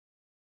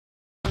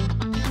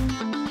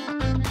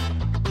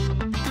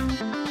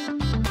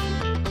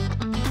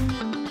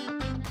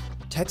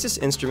Texas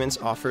Instruments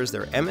offers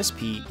their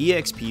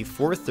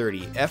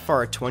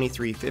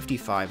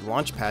MSP430FR2355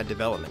 LaunchPad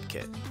development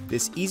kit.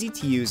 This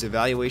easy-to-use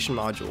evaluation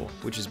module,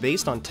 which is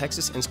based on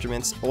Texas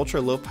Instruments'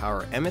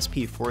 ultra-low-power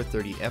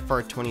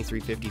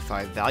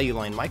MSP430FR2355 value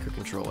line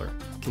microcontroller,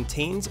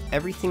 contains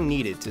everything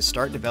needed to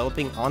start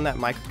developing on that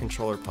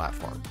microcontroller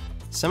platform.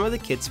 Some of the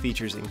kit's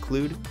features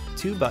include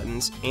 2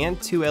 buttons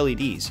and 2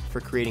 LEDs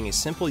for creating a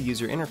simple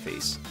user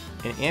interface,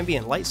 an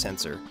ambient light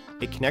sensor,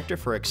 a connector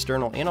for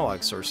external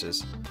analog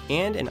sources,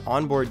 and an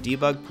onboard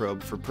debug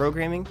probe for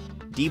programming,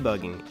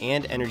 debugging,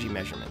 and energy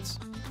measurements.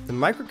 The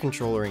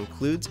microcontroller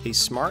includes a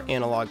smart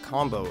analog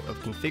combo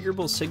of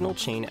configurable signal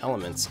chain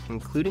elements,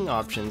 including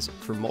options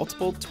for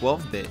multiple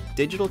 12-bit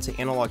digital to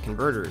analog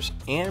converters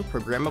and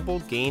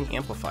programmable gain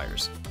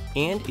amplifiers,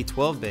 and a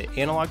 12-bit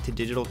analog to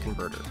digital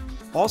converter.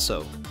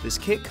 Also, this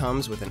kit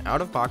comes with an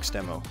out-of-box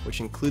demo, which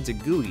includes a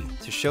GUI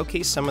to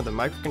showcase some of the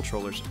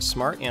microcontroller's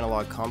smart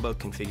analog combo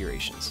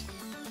configurations.